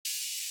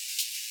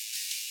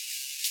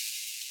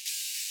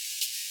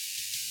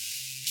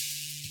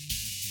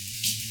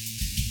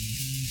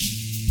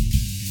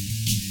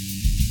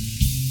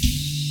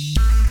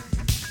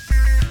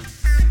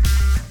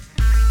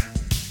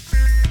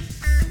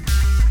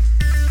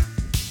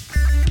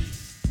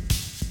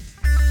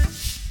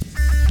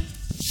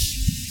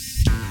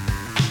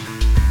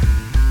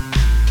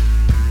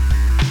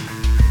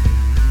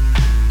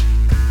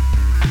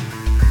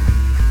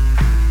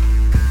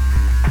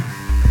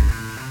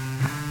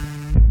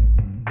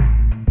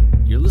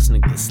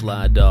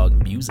Sly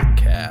Dog Music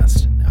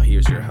Cast. Now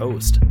here's your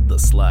host, the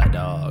Sly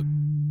Dog.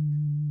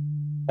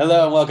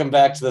 Hello and welcome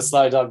back to the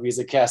Sly Dog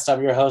Music Cast.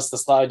 I'm your host, the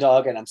Sly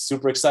Dog, and I'm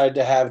super excited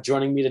to have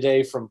joining me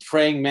today from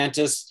Praying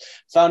Mantis,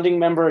 founding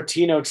member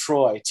Tino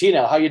Troy.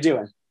 Tino, how you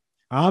doing?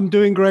 I'm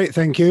doing great,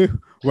 thank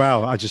you.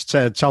 Well, I just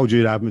told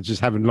you that I'm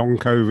just having long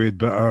COVID,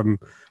 but I'm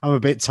a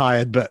bit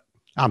tired, but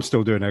I'm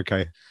still doing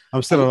okay.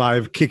 I'm still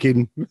alive,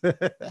 kicking.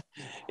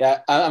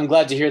 Yeah, I'm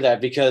glad to hear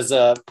that because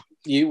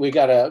we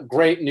got a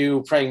great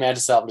new Praying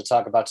Mantis album to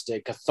talk about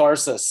today,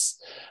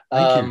 Catharsis.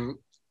 Thank you.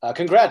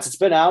 Congrats. It's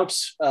been out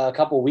a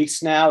couple of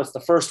weeks now. It's the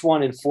first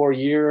one in 4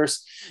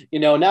 years.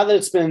 Now that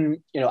it's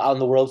been, out in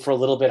the world for a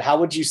little bit, how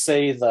would you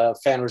say the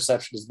fan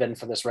reception has been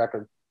for this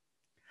record?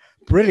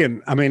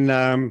 Brilliant. I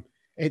mean,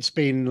 it's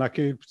been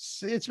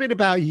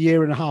about a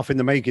year and a half in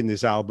the making,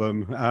 this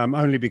album,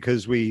 only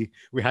because we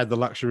had the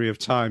luxury of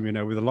time,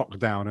 with the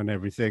lockdown and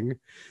everything.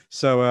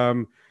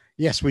 So,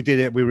 yes, we did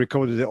it. We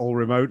recorded it all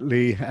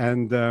remotely,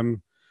 and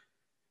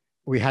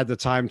we had the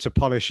time to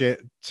polish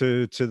it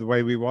to the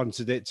way we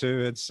wanted it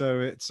to. And so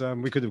it's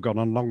we could have gone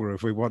on longer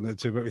if we wanted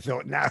to, but we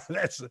thought, no,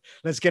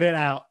 let's get it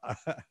out.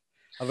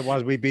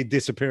 Otherwise, we'd be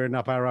disappearing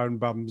up our own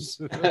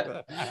bums.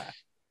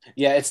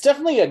 Yeah, it's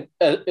definitely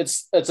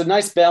it's a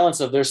nice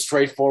balance of there's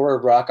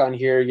straightforward rock on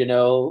here,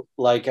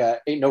 like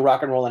Ain't No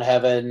Rock and Roll in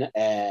Heaven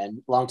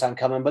and Long Time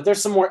Coming, but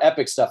there's some more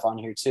epic stuff on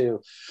here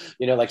too,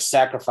 like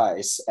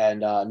Sacrifice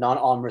and Non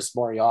Omnis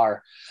Moriar.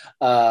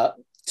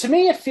 To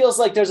me, it feels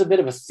like there's a bit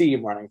of a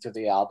theme running through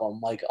the album,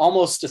 like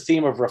almost a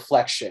theme of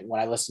reflection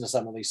when I listen to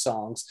some of these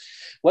songs,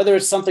 whether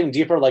it's something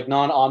deeper like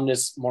Non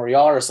Omnis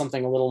Moriar or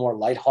something a little more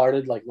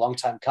lighthearted like Long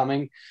Time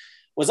Coming.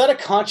 Was that a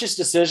conscious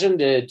decision?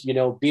 Did,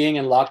 being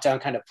in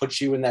lockdown kind of put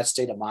you in that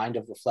state of mind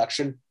of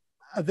reflection?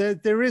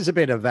 There is a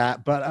bit of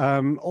that, but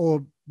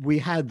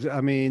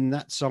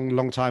that song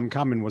Long Time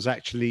Coming was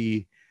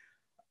actually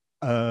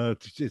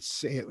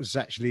it was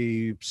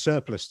actually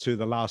surplus to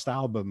the last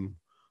album,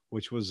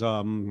 which was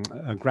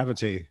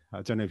Gravity.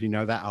 I don't know if you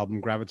know that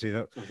album, Gravity,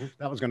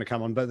 that was going to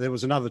come on, but there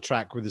was another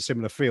track with a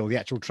similar feel. The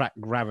actual track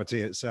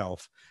Gravity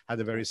itself had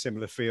a very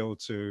similar feel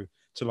to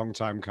Long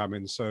Time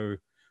Coming. So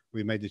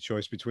we made the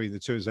choice between the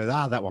two and said,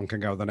 that one can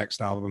go on the next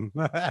album.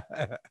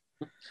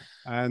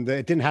 And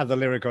it didn't have the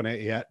lyric on it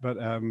yet, but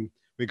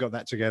we got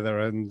that together,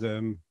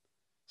 and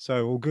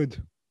so all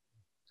good.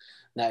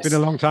 Nice. It's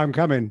been a long time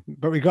coming,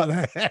 but we got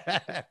there.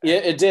 Yeah,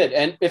 it did.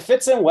 And it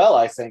fits in well,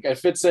 I think. It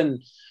fits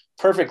in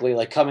perfectly,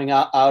 like coming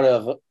out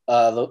of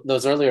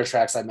those earlier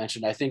tracks I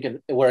mentioned. I think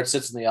where it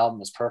sits in the album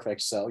is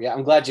perfect. So yeah,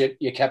 I'm glad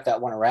you kept that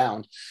one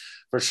around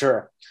for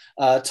sure.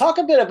 Talk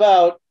a bit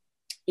about,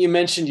 you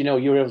mentioned, you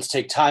were able to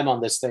take time on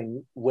this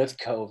thing with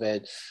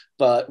COVID,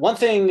 but one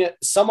thing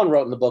someone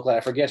wrote in the booklet, I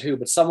forget who,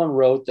 but someone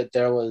wrote that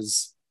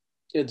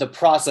the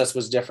process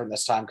was different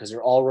this time because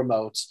you're all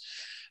remote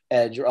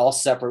and you're all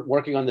separate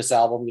working on this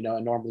album,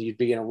 and normally you'd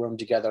be in a room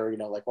together,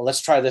 like, well,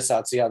 let's try this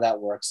out, see how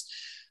that works.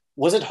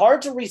 Was it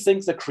hard to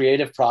rethink the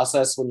creative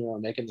process when you were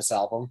making this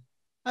album?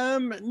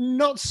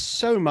 Not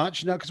so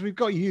much, no, because we've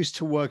got used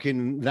to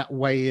working that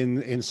way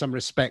in some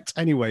respect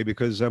anyway,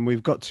 because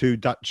we've got two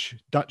Dutch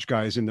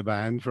guys in the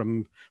band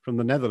from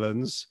the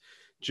Netherlands,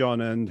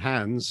 John and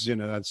Hans,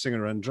 that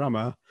singer and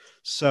drummer.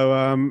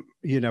 So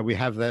we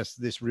have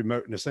this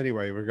remoteness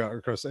anyway. We've got,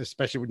 of course,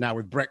 especially now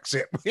with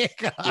Brexit, we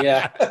can't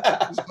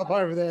stop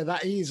over there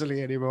that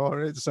easily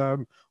anymore. It's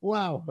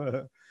wow.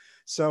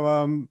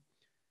 So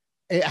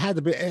it had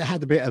a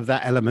bit of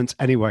that element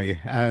anyway.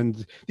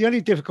 And the only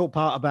difficult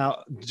part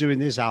about doing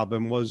this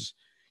album was,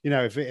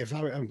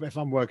 if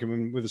I'm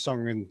working with a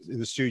song in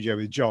the studio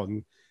with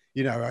John,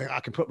 I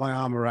can put my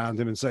arm around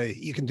him and say,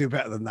 you can do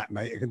better than that,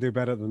 mate. You can do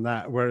better than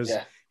that. Whereas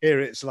here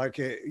it's like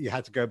you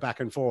had to go back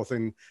and forth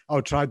and,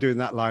 try doing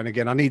that line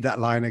again. I need that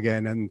line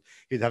again. And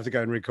he'd have to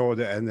go and record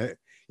it. And it,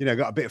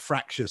 got a bit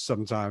fractious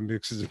sometimes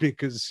because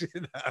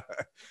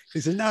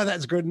he said, no,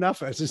 that's good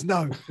enough. I says,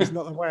 no, it's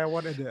not the way I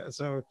wanted it.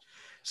 So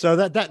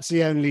that's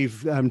the only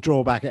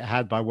drawback it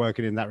had by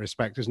working in that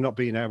respect, is not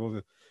being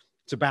able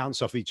to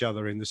bounce off each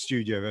other in the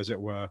studio, as it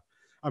were.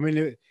 I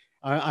mean,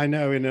 I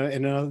know in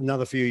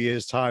another few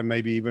years' time,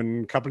 maybe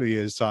even a couple of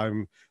years'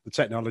 time, the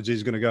technology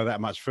is going to go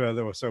that much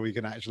further, so we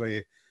can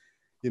actually,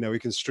 we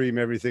can stream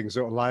everything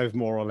sort of live,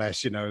 more or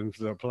less, and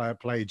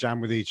play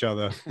jam with each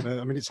other.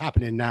 I mean, it's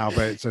happening now,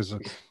 but there's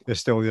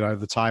still,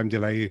 the time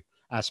delay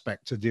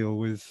aspect to deal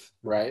with.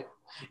 Right.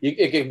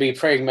 It could be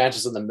Praying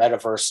Mantis in the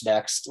metaverse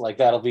next. Like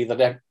that'll be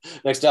the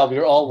next album.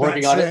 You're all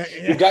working on it.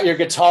 Yeah. You've got your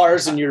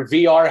guitars and your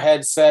VR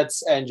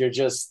headsets, and you're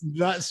just.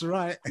 That's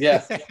right.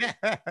 Yeah.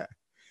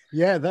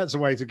 Yeah, that's the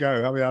way to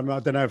go. I mean, I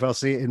don't know if I'll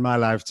see it in my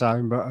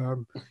lifetime, but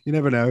you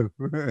never know.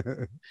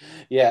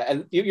 Yeah,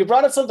 and you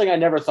brought up something I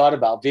never thought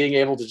about, being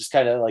able to just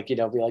kind of like, be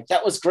like,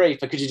 that was great,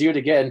 but could you do it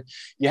again?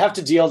 You have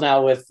to deal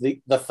now with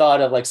the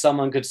thought of like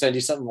someone could send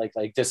you something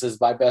like this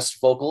is my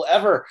best vocal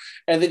ever,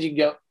 and then you can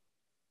go,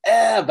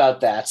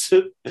 about that.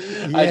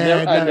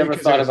 I never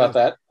thought about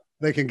that.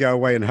 They can go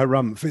away and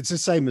harumph. It's the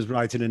same as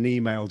writing an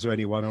email to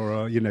anyone,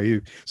 or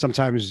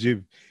sometimes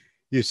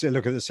you still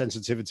look at the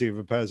sensitivity of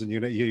a person.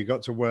 You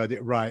got to word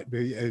it right,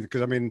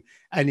 because I mean,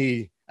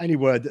 any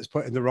word that's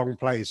put in the wrong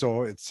place,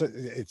 or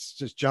it's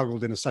just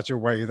juggled in such a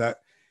way that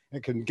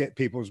it can get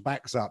people's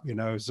backs up,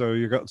 So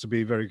you got to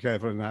be very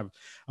careful and have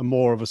a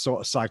more of a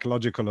sort of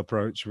psychological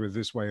approach with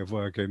this way of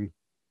working.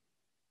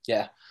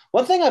 Yeah.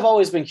 One thing I've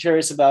always been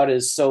curious about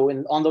is,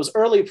 on those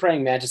early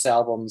Praying Mantis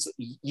albums,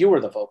 you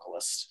were the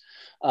vocalist,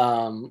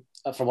 from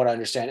what I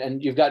understand,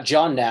 and you've got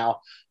John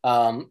now.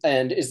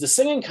 And is the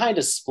singing kind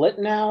of split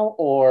now,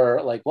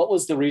 or like, what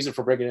was the reason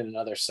for bringing in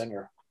another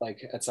singer,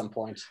 like at some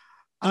point?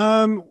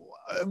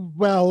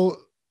 Well,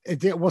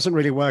 it wasn't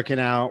really working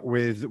out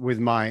with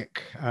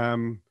Mike.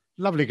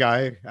 Lovely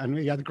guy, and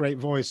he had a great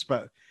voice,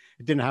 but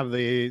it didn't have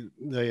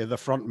the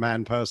front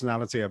man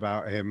personality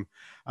about him.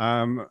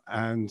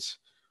 And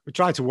we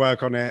tried to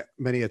work on it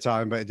many a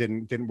time, but it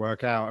didn't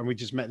work out. And we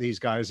just met these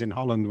guys in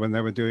Holland when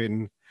they were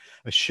doing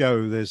a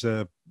show. There's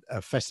a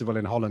festival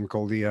in Holland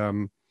called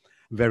the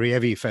Very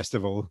Heavy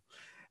Festival,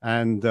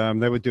 and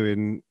they were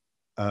doing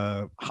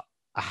a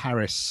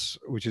Harris,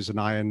 which is an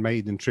Iron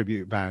Maiden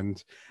tribute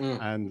band,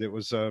 and it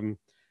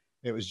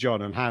was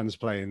John and Hans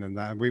playing, and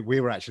that we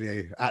were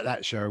actually at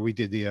that show. We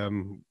did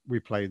we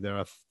played there.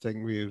 I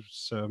think we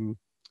was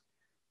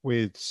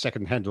with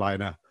second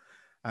headliner,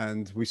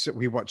 and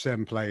we watched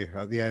them play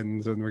at the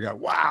end, and we go,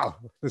 wow,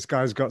 this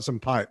guy's got some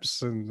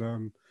pipes,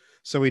 and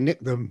so we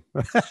nicked them.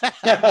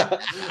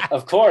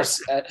 Of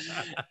course,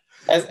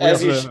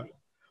 as you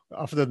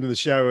offered them the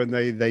show, and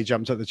they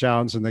jumped at the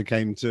chance, and they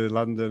came to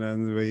London,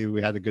 and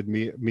we had a good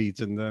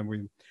meet, and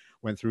we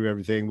went through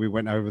everything. We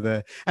went over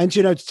there, and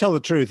to tell the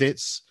truth,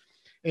 it's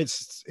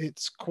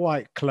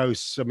quite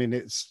close. I mean,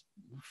 it's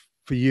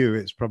for you,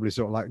 it's probably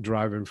sort of like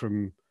driving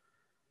from,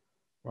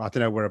 well, I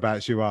don't know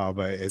whereabouts you are,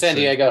 but it's San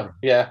Diego.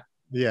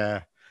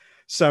 Yeah.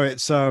 So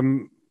it's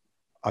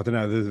I don't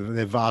know,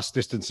 the vast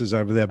distances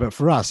over there, but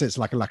for us, it's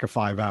like a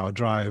 5-hour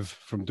drive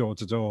from door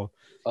to door,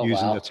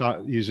 using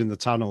the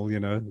tunnel,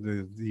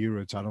 the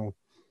Euro tunnel.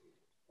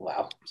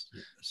 Wow.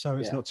 So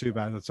it's not too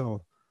bad at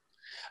all.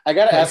 I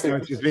got to ask you,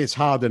 it's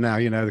harder now,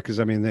 because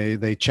I mean,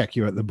 they check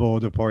you at the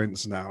border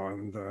points now,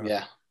 and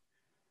yeah.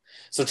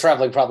 So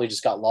traveling probably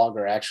just got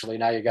longer. Actually,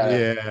 now you got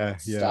to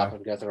stop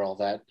and go through all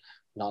that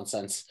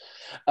nonsense.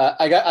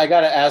 I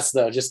got to ask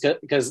though, just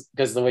because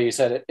the way you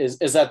said it,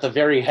 is that the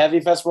Very Heavy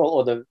Festival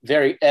or the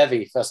Very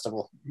Heavy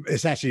Festival?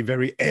 It's actually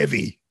very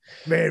heavy,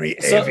 very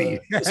heavy.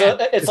 So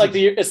it's like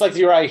the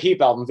Uriah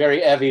Heep album,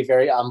 Very Heavy,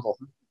 Very Humble.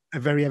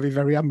 Very heavy,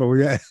 very humble.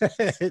 Yeah,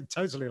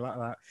 totally like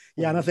that.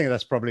 Yeah, and I think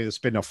that's probably the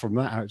spin-off from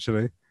that,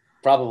 actually.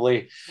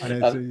 Probably.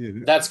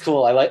 That's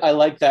cool. I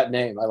like that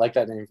name. I like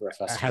that name for a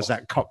festival. It has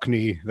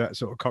that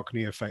sort of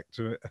Cockney effect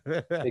to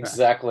it.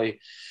 Exactly.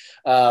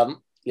 Yeah,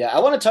 I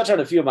want to touch on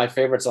a few of my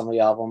favorites on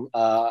the album.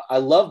 I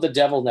love The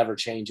Devil Never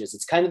Changes.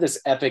 It's kind of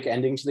this epic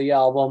ending to the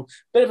album,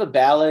 bit of a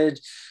ballad.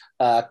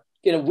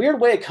 In a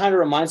weird way, it kind of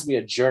reminds me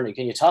of Journey.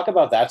 Can you talk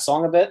about that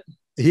song a bit?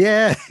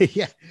 Yeah.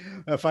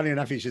 Funny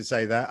enough, you should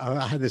say that.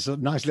 I had this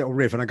nice little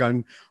riff, and I'm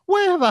going,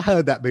 where have I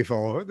heard that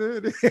before?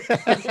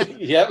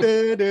 Yep.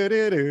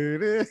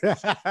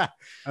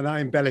 And I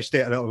embellished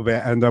it a little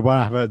bit, and when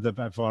I've heard that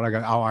before, I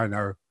go, oh, I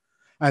know.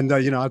 And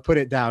I put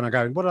it down. I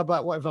go, what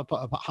if I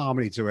put a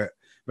harmony to it,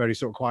 very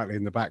sort of quietly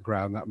in the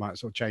background? That might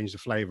sort of change the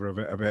flavor of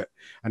it a bit,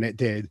 and it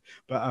did.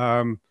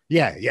 But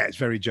yeah, it's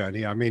very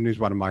Journey. I mean, he's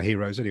one of my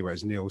heroes anyway,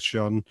 is Neil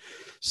Schon.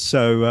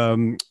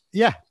 So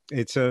yeah.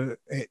 It's a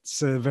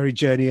very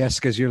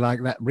Journey-esque, as you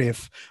like that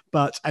riff,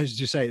 but as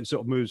you say, it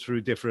sort of moves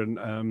through different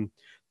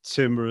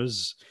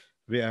timbres,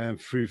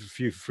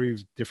 through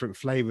different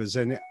flavors.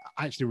 And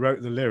I actually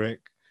wrote the lyric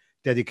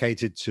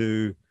dedicated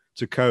to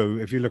Ko.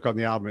 If you look on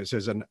the album, it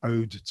says an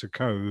ode to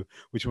Ko,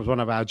 which was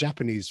one of our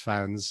Japanese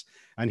fans,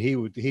 and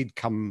he'd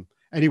come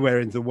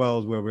anywhere in the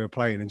world where we were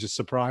playing and just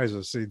surprise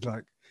us. He'd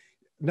like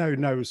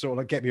no sort of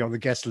like get me on the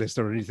guest list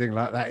or anything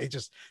like that. He'd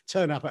just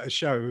turn up at a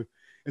show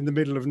in the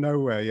middle of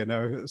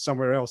nowhere,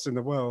 somewhere else in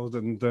the world.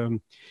 And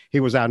he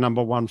was our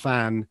number one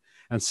fan.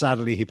 And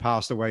sadly, he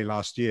passed away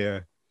last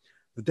year.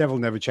 The Devil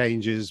Never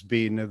Changes,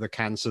 being the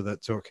cancer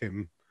that took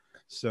him.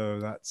 So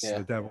that's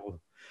the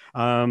devil.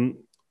 And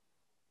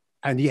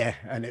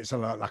it's a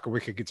lot like a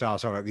wicked guitar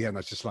solo at the end.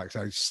 That's just like,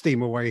 so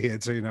steam away here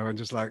too, and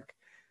just like,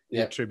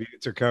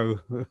 tribute to Ko.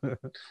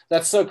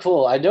 That's so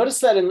cool. I noticed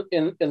that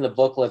in the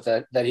booklet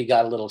that he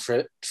got a little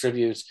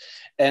tribute,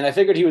 and I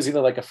figured he was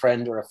either like a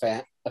friend or a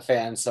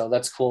fan. So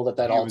that's cool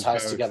that all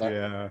ties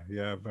together.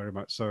 Yeah, very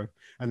much so.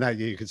 And that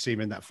you can see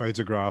him in that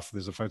photograph.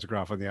 There's a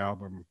photograph on the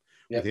album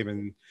with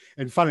him,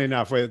 and funnily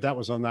enough, that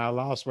was on our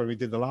last, when we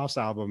did the last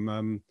album,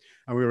 and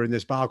we were in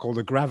this bar called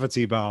the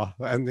Gravity Bar,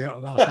 and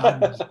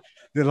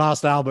the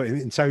last album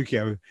in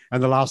Tokyo,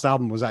 and the last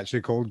album was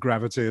actually called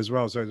Gravity as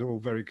well. So it's all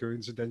very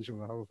coincidental,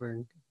 the whole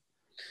thing.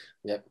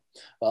 Yep.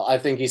 Well, I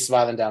think he's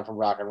smiling down from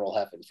rock and roll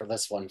heaven for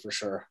this one, for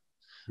sure.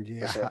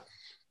 Yeah. For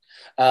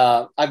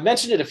sure. I've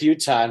mentioned it a few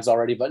times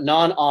already, but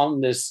Non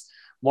Omnis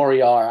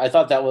Moriar,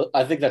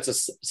 I think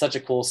that's such a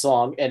cool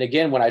song. And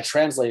again, when I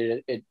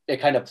translated it, it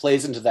kind of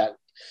plays into that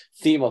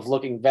theme of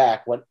looking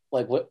back. What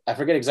I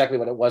forget exactly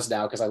what it was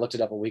now because I looked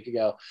it up a week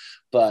ago.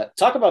 But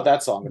talk about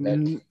that song a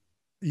bit.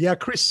 Yeah,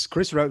 Chris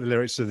wrote the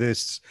lyrics to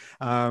this,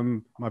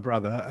 my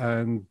brother,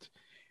 and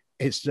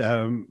it's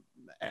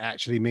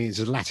actually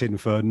means Latin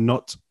for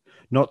not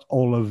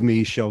all of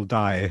me shall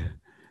die.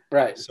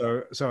 Right.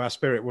 So our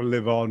spirit will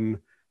live on.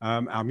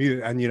 Our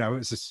music, and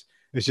it's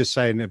just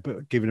saying,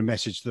 giving a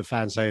message to the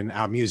fans, saying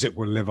our music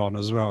will live on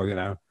as well.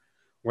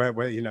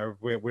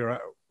 We're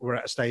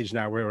at a stage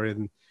now where we're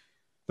in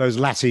those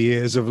latter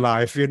years of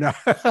life.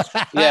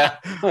 Yeah.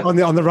 on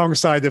the wrong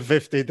side of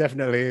 50,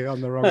 definitely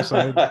on the wrong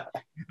side.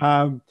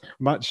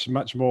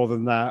 Much more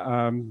than that.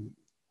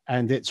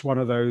 And it's one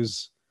of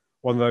those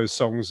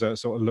songs that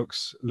sort of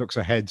looks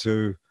ahead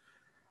to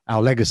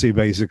our legacy,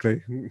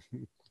 basically.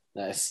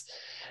 Nice.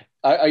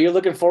 Are you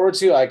looking forward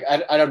to,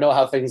 I don't know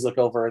how things look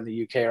over in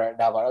the UK right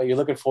now, but are you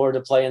looking forward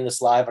to playing this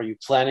live? Are you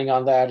planning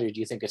on that? Or do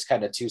you think it's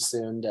kind of too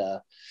soon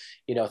to,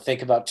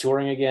 think about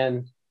touring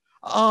again?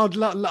 Oh,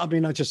 I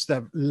mean, I just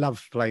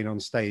love playing on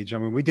stage. I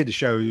mean, we did a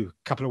show a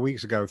couple of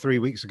weeks ago, 3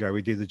 weeks ago.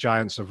 We did the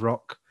Giants of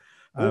Rock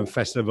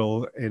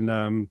festival in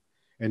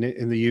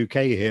the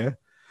UK here,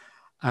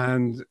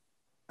 and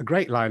a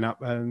great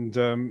lineup.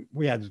 And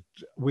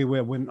we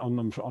went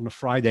on a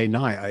Friday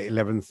night at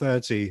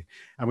 11:30,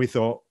 and we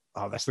thought,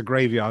 oh, that's the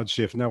graveyard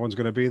shift. No one's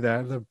going to be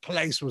there. The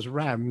place was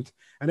rammed,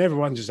 and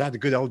everyone just had a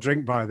good old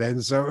drink by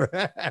then. So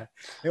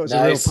it was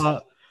nice. a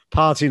real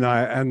party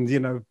night.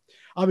 And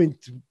I mean,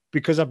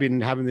 because I've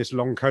been having this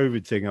long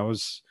COVID thing, I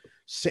was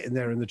sitting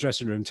there in the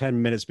dressing room 10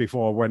 minutes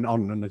before I went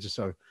on, and I just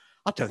thought,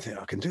 I don't think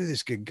I can do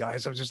this gig,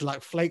 guys. I was just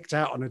like flaked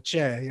out on a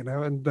chair,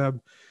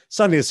 and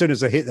suddenly as soon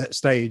as I hit that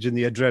stage and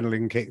the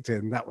adrenaline kicked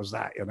in, that was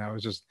that, it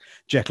was just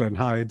Jekyll and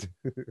Hyde.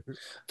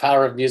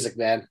 Power of music,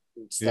 man.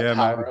 It's the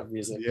power of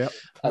music. Yep.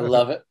 I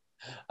love it.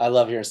 I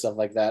love hearing stuff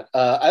like that.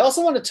 I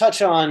also want to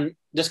touch on,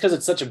 just because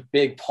it's such a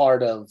big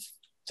part of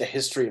the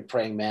history of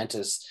Praying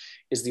Mantis,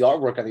 is the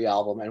artwork of the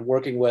album, and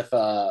working with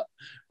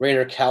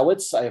Rainer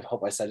Kowitz. I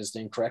hope I said his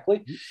name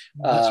correctly.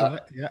 That's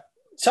right. Yeah.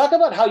 Talk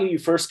about how you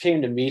first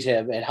came to meet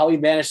him and how he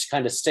managed to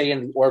kind of stay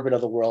in the orbit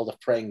of the world of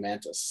Praying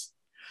Mantis.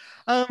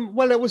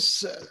 Well, it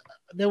was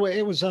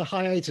a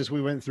hiatus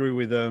we went through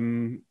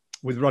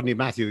with Rodney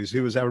Matthews,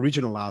 who was our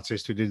original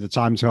artist who did the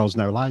Time Tells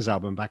No Lies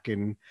album back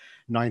in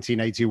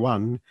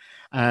 1981,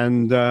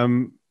 and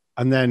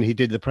then he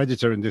did the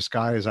Predator in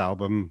Disguise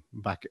album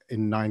back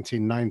in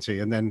 1990,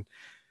 and then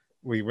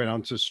we went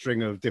on to a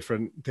string of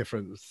different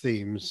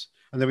themes,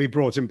 and then we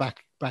brought him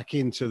back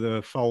into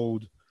the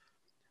fold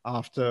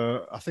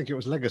after, I think it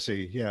was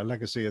Legacy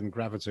and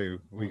Gravity.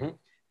 We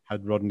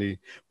had Rodney,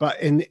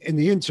 but in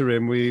the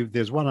interim,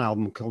 there's one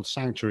album called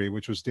Sanctuary,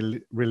 which was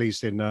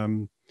released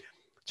in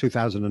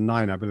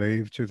 2009, I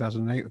believe,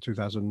 2008 or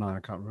 2009. I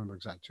can't remember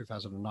exactly.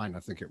 2009, I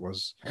think it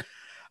was.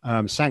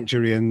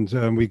 Sanctuary,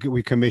 and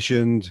we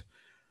commissioned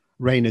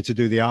Rainer to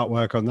do the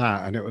artwork on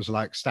that, and it was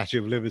like Statue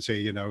of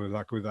Liberty,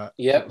 like with that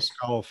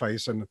skull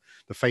face and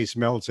the face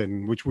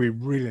melting, which we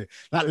really,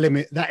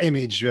 that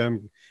image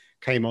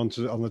came on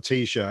the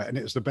t-shirt, and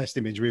it was the best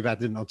image we've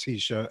had in our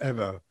t-shirt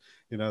ever,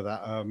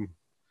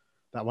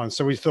 that one.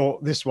 So we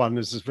thought this one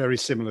is a very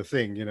similar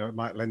thing, it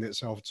might lend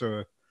itself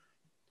to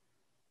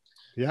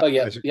like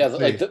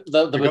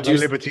the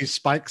Medusa Liberty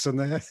spikes on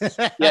there.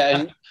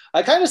 Yeah, and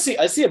I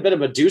see a bit of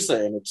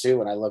Medusa in it too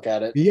when I look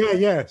at it.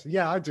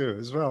 Yeah, I do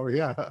as well.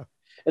 Yeah,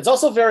 it's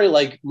also very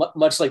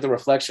much like the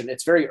Reflection.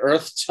 It's very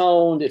earth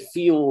toned. It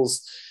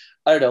feels,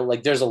 I don't know,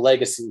 like there's a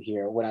legacy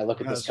here when I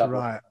look at this cover.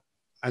 Right.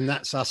 And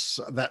that's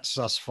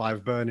us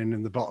five burning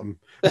in the bottom.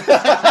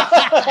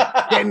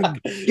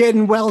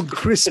 getting well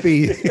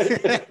crispy.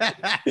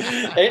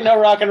 Ain't no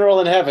rock and roll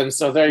in heaven,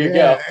 so there you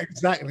go.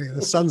 Exactly.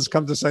 The sun's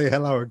come to say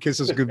hello and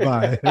kiss us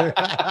goodbye.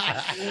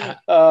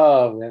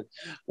 Oh man.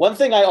 One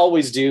thing I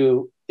always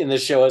do in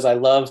this show is I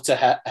love to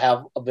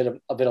have a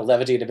bit of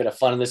levity and a bit of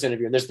fun in this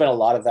interview. And there's been a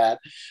lot of that.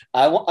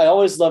 I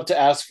always love to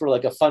ask for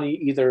like a funny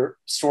either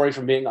story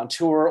from being on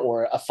tour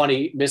or a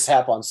funny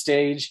mishap on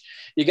stage.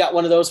 You got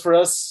one of those for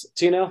us,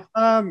 Tino?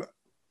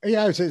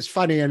 Yeah, it's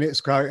funny, and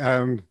it's quite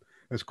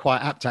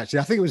apt actually.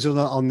 I think it was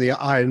on the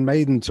Iron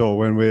Maiden tour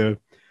when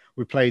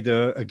we played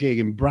a gig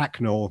in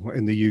Bracknell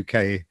in the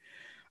UK,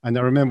 and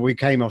I remember we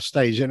came off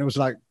stage, and it was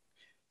like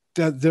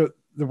the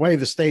way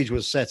the stage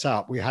was set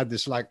up. We had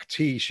this like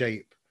T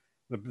shape,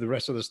 the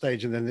rest of the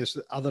stage, and then this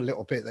other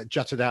little bit that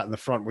jutted out in the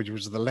front, which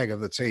was the leg of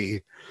the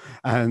T,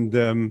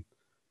 and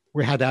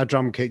we had our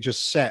drum kit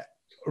just set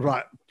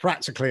right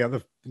practically at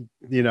the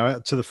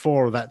to the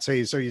fore of that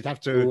T, so you'd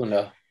have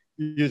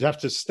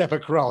to step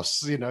across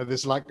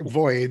this like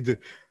void,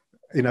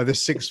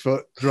 this 6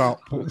 foot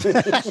drop. You'd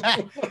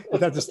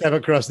have to step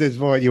across this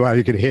void.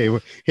 You could hear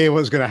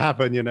what's going to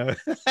happen,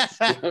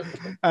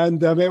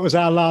 and it was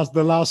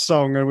the last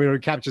song, and we were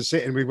in Captured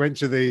City, and we went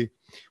to the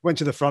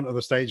front of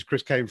the stage.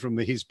 Chris came from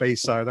his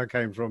bass side, I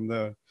came from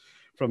the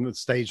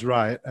stage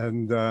right,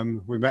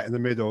 and we met in the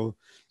middle.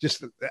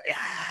 Just at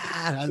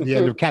the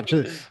end of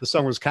the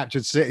song was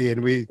Captured City,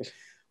 and we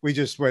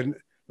just went.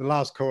 the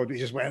last chord, we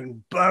just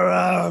went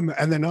Burham,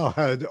 and then all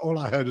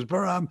I heard was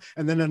Burham,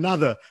 and then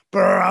another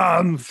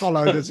Burham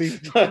followed as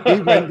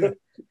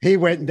he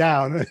went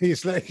down, and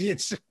he's like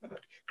it's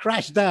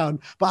crashed down.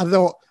 But I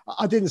thought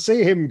I didn't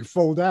see him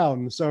fall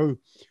down, so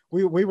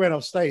we went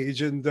off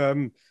stage, and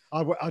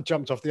I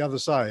jumped off the other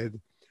side,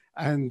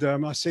 and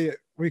I see it.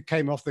 We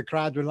came off the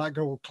crowd, we're like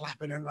all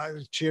clapping and like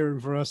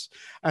cheering for us,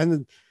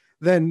 and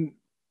then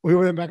we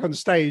went back on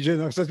stage,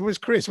 and I said, "Where's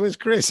Chris? Where's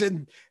Chris?"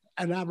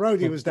 And our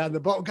roadie was down the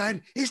bottom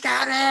going, "He's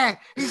down there!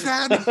 He's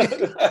down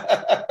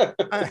there!"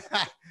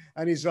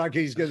 And he's like,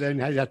 he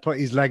had to put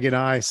his leg in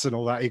ice and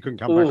all that. He couldn't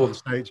come back on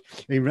stage.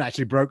 He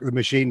actually broke the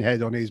machine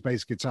head on his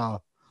bass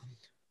guitar.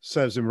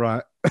 Serves him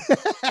right.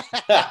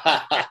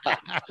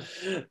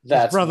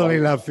 That's brotherly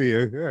love for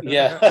you.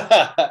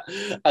 Yeah.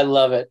 I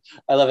love it.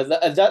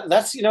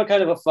 That's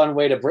kind of a fun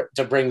way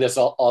to bring this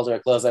all to a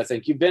close. I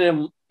think you've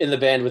been in the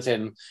band with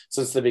him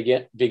since the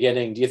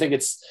beginning. Do you think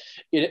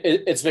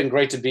it's been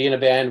great to be in a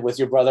band with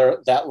your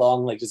brother that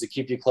long? Like, does it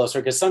keep you closer?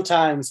 Because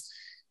sometimes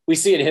we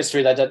see in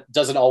history that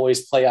doesn't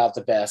always play out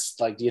the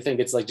best. Like, do you think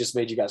it's like just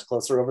made you guys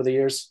closer over the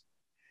years?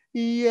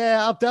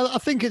 Yeah, I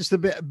think it's the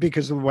bit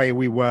because of the way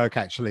we work,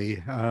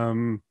 actually.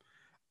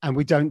 And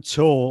we don't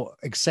tour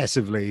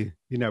excessively.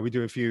 We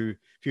do a few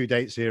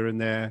dates here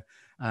and there,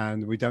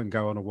 and we don't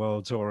go on a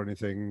world tour or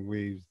anything.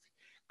 We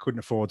couldn't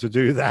afford to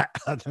do that,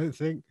 I don't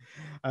think,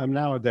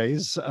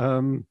 nowadays.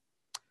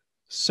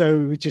 So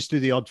we just do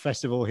the odd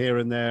festival here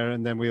and there,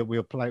 and then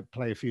we'll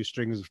play a few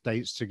strings of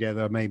dates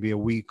together, maybe a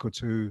week or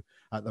two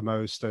at the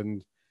most.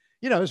 And,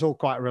 it's all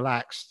quite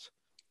relaxed,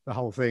 the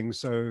whole thing.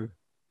 So,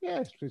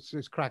 yeah,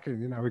 it's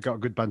cracking. We've got a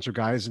good bunch of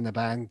guys in the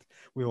band.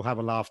 We all have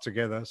a laugh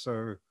together.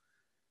 So,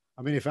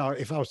 I mean, if I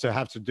was to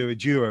have to do a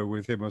duo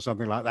with him or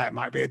something like that, it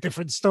might be a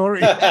different story.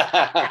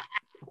 A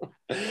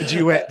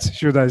duet,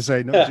 should I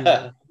say?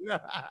 Not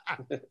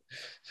duet.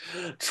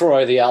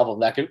 Troy, the album,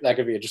 that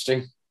could be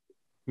interesting.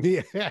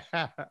 Yeah.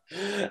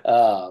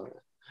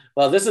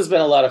 Well, this has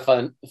been a lot of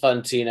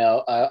fun,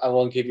 Tino. I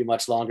won't keep you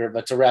much longer,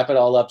 but to wrap it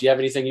all up, do you have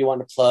anything you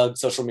want to plug,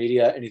 social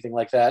media, anything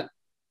like that?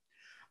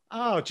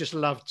 Oh, just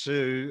love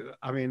to.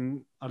 I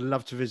mean, I'd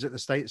love to visit the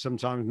States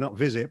sometime. Not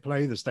visit,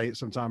 play the States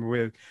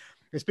sometime.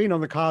 It's been on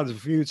the cards a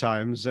few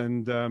times,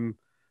 and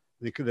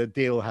the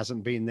deal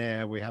hasn't been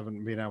there. We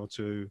haven't been able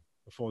to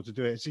afford to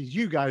do it. See,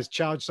 you guys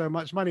charge so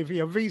much money for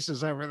your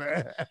visas over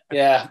there.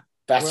 Yeah,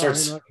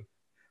 bastards. Well,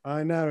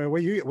 I know.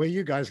 Where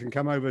you guys can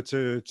come over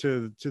to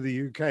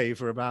the UK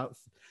for about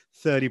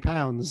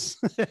 £30.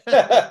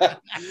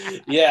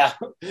 yeah.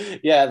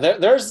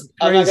 There's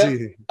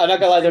crazy. I'm not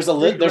gonna lie. There's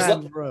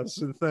for us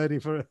and 30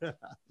 for.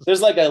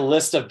 There's like a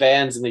list of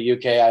bands in the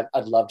UK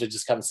I'd love to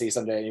just come see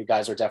someday, and you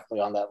guys are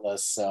definitely on that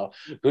list. So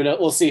who knows?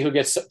 We'll see who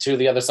gets to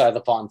the other side of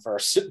the pond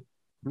first.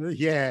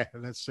 Yeah,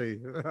 let's see.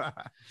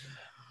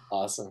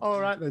 Awesome. All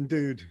right then,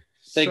 dude.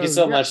 Thank you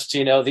so much,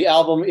 Tino. The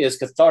album is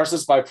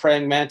Catharsis by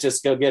Praying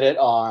Mantis. Go get it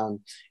on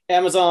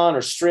Amazon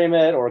or stream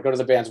it, or go to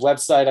the band's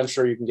website. I'm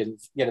sure you can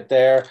get it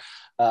there.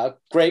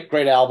 Great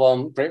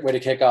album. Great way to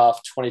kick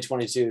off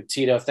 2022.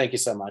 Tino, thank you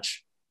so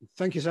much.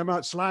 Thank you so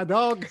much, Sly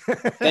Dog.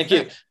 Thank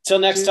you. Till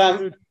next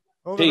time.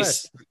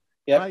 Peace.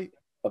 Yep. Bye.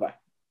 Bye-bye.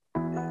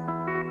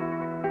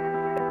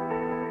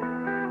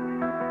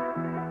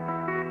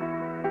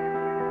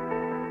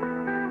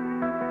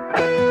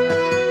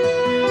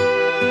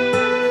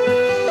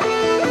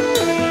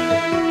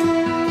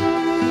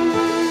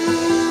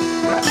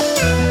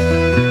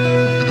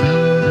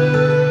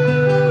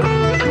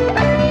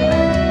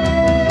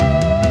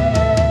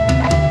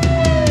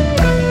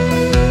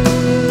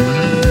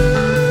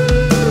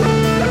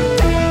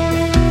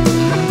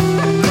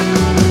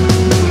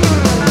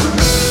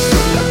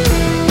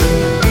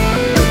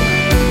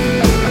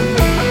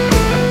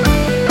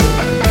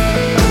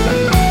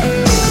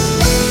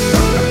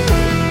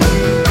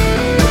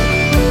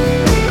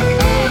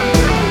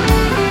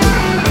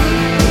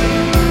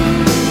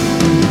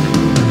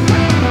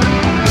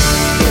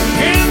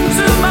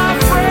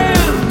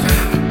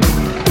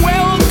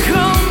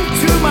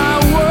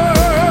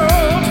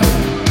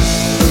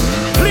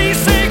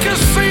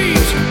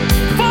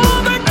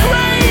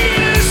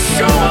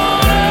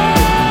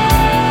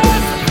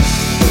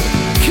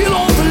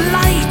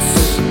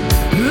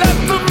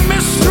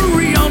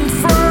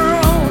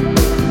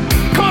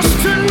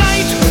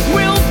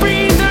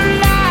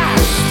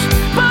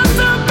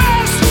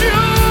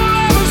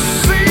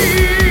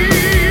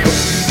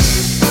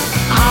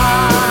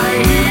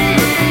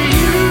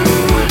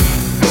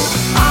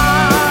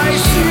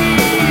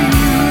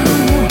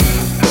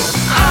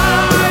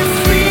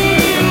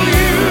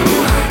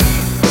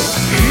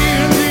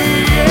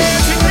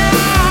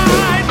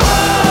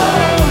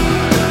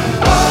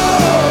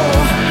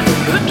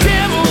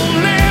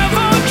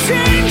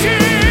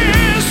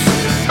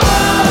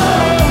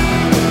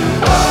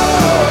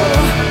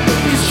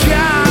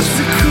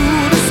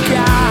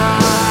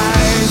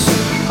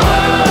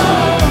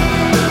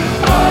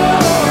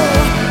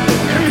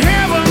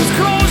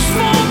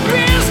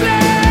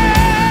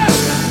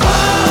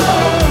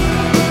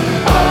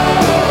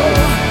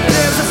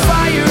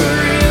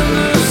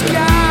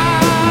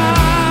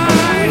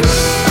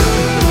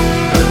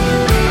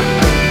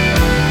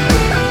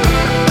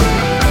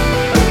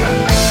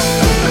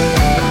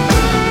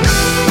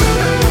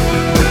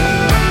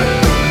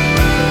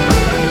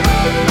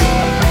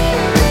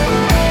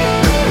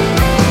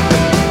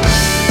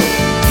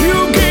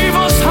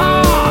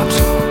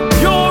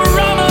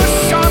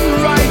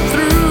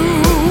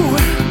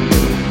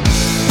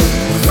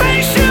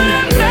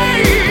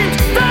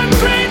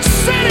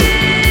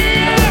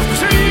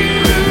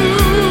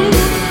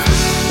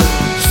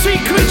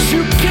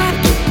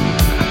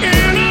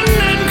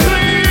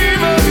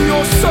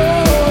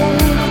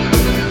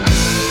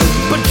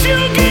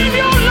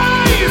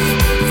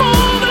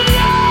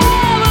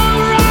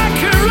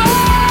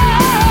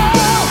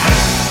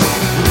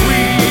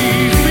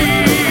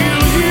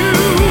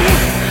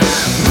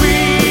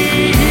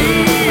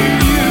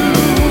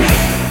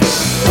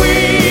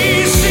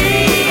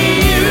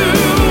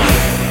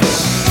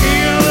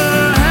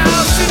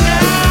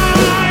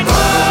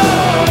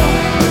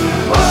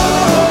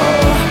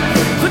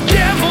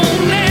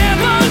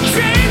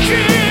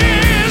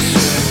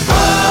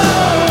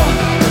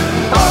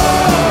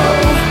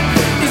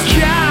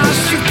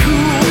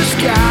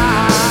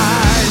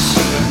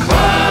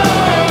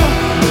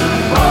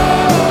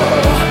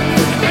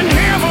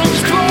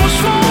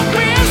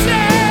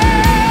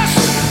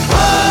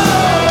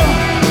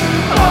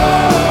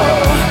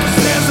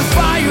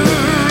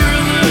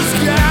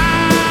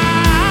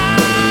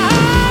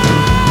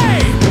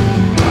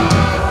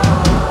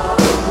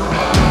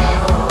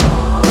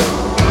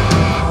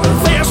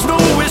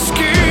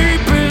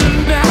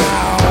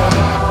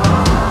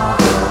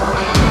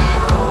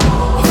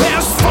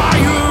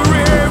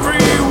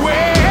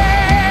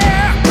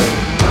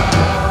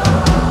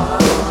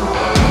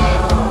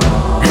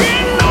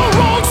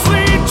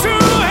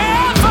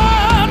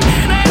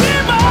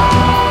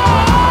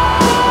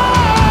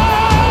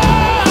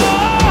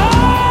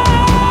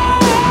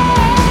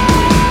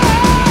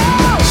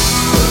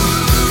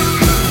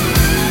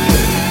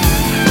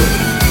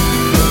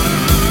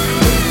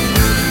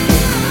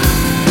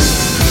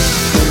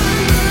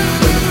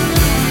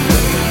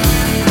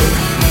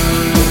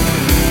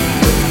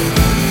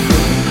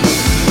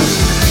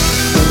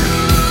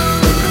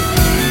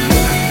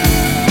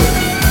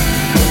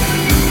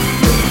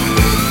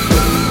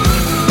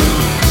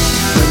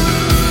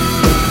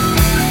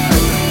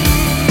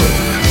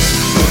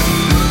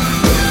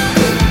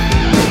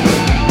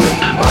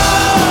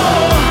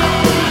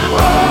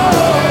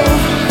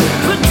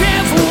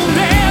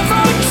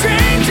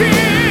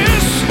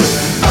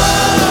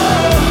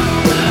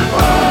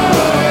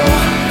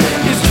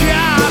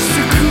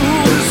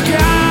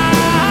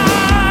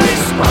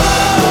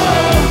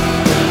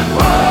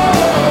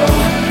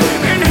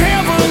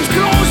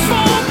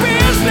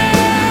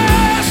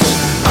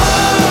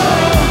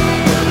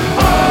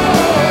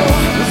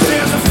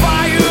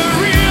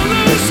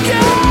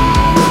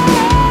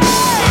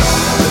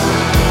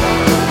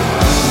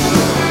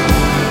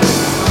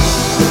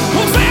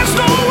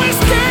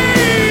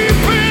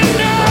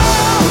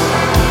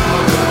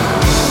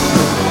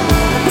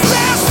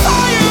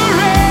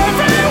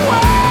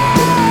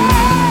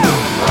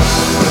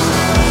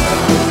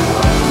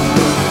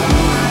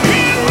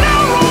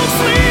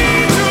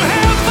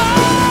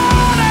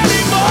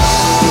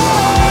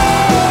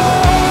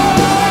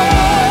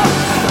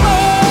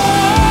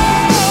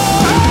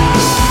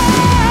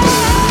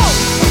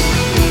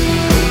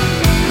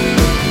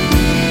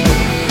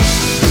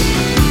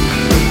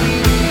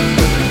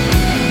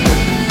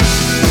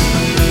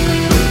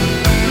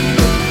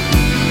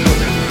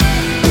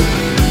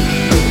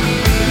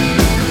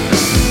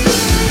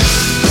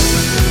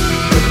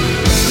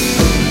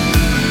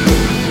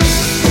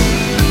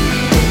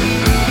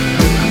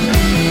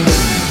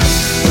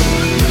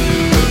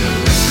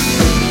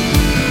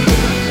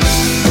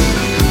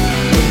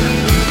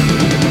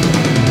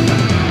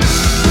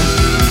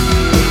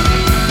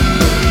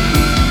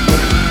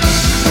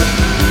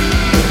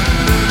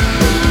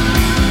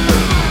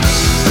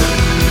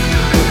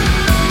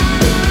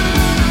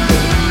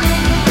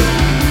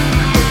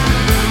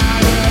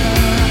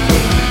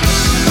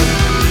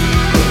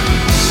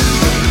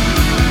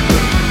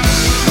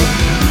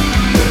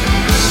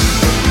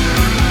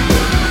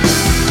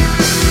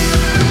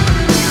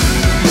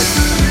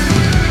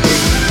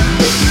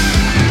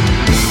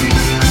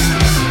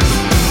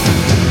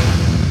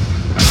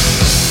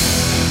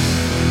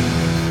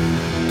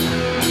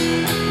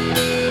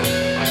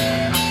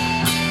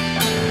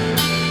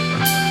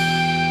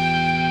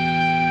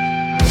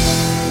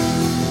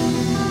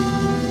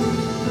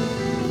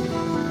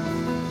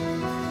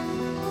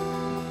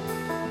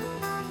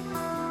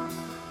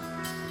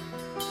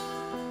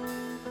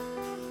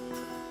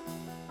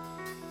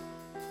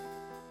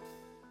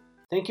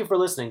 Thank you for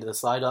listening to the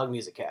Sly Dog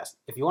Music Cast.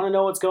 If you want to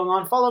know what's going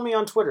on, follow me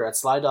on Twitter at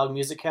Sly Dog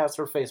Music Cast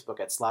or Facebook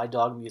at Sly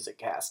Dog Music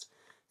Cast.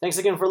 Thanks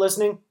again for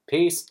listening.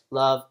 Peace,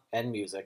 love, and music.